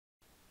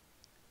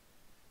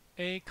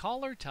A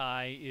collar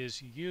tie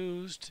is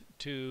used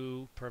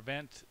to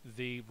prevent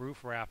the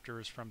roof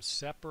rafters from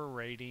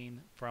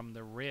separating from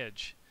the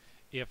ridge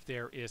if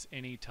there is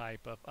any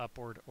type of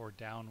upward or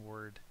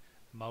downward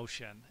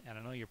motion. And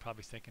I know you're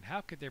probably thinking,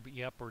 how could there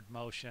be upward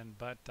motion?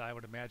 But I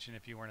would imagine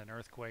if you were in an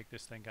earthquake,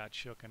 this thing got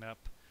shooken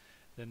up,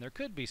 then there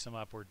could be some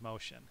upward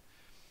motion.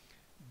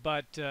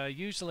 But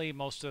usually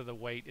most of the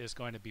weight is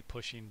going to be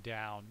pushing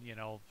down. You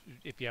know,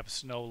 if you have a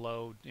snow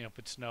load, you know, if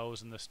it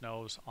snows and the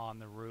snow's on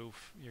the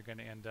roof, you're going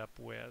to end up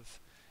with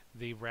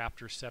the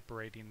rafters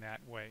separating that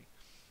way.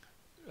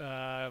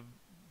 Uh,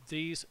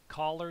 these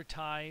collar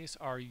ties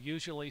are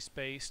usually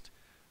spaced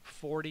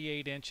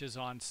 48 inches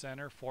on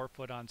center, 4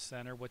 foot on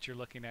center. What you're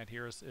looking at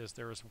here is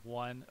there is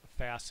one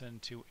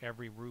fastened to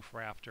every roof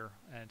rafter,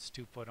 and it's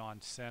 2 foot on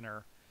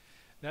center.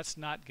 That's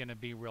not going to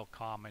be real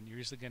common. You're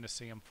usually going to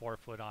see them 4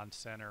 foot on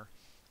center.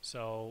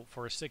 So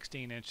for a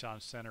 16-inch on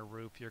center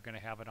roof, you're going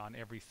to have it on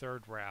every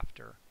third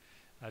rafter.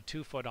 A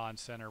 2 foot on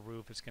center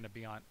roof is going to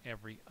be on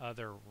every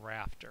other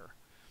rafter.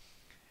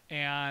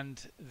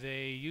 And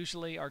they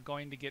usually are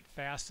going to get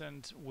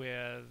fastened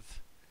with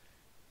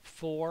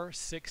 4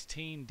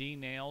 16D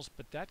nails,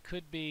 but that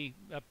could be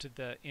up to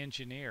the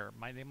engineer.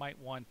 They might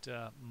want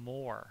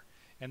more.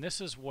 And this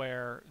is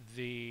where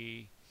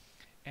the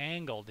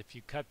angled, if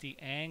you cut the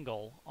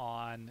angle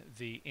on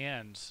the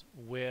ends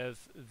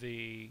with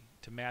the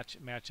to match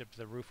up to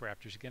the roof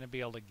rafters, you're going to be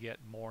able to get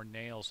more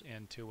nails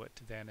into it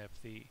than if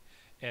the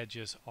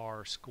edges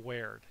are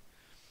squared.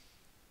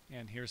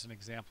 And here's an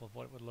example of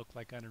what it would look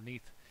like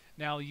underneath.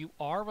 Now you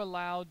are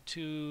allowed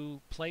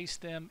to place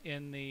them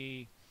in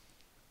the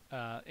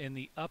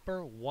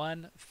upper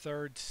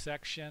 1/3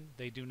 section.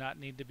 They do not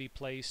need to be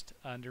placed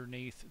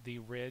underneath the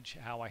ridge.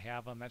 How I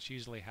have them, that's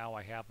usually how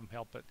I have them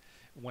help it.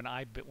 When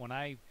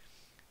I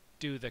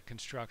do the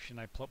construction,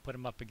 I put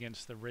them up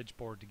against the ridge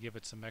board to give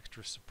it some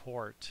extra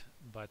support.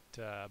 But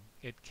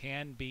it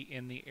can be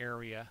in the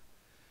area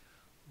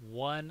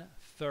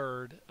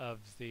 1/3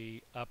 of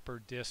the upper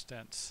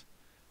distance.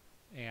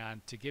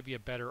 And to give you a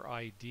better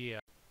idea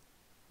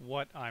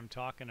what I'm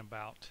talking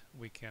about,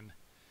 we can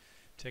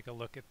take a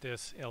look at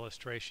this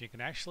illustration. You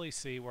can actually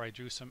see where I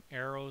drew some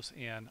arrows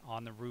in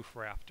on the roof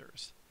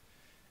rafters,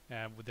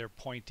 and they're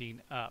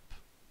pointing up.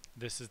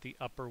 This is the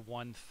upper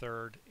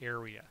 1/3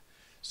 area.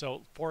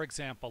 So for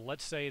example,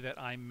 let's say that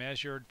I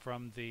measured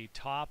from the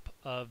top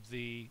of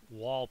the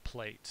wall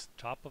plates,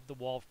 top of the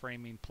wall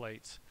framing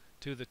plates,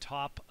 to the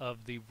top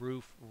of the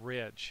roof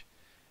ridge,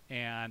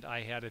 and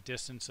I had a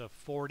distance of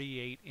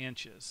 48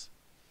 inches.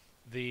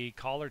 The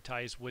collar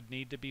ties would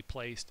need to be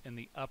placed in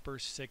the upper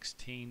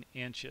 16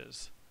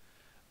 inches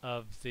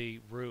of the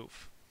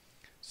roof.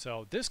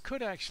 So this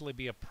could actually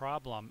be a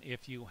problem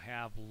if you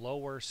have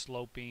lower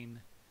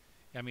sloping.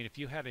 I mean, if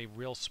you had a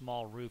real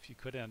small roof, you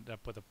could end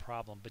up with a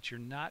problem, but you're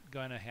not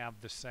going to have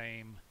the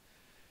same,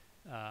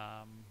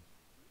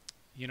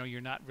 you know,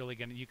 you're not really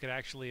going to, you could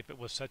actually, if it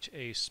was such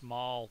a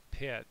small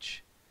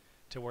pitch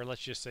to where,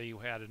 let's just say you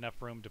had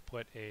enough room to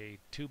put a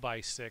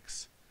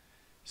 2x6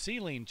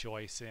 ceiling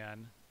joist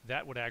in,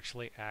 that would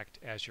actually act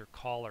as your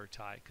collar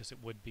tie because it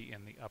would be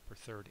in the upper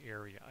 1/3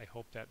 area. I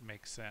hope that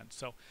makes sense.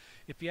 So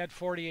if you had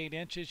 48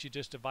 inches, you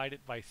just divide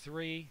it by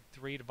 3.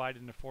 3 divided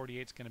into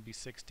 48 is going to be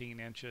 16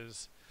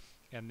 inches.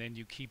 And then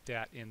you keep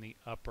that in the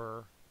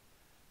upper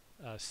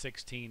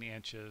 16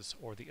 inches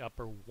or the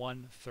upper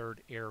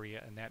 1/3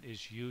 area, and that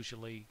is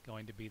usually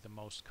going to be the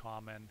most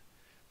common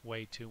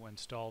way to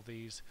install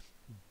these.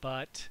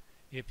 But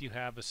if you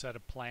have a set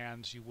of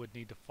plans, you would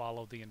need to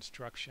follow the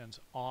instructions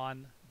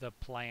on the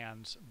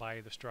plans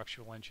by the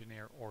structural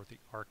engineer or the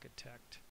architect.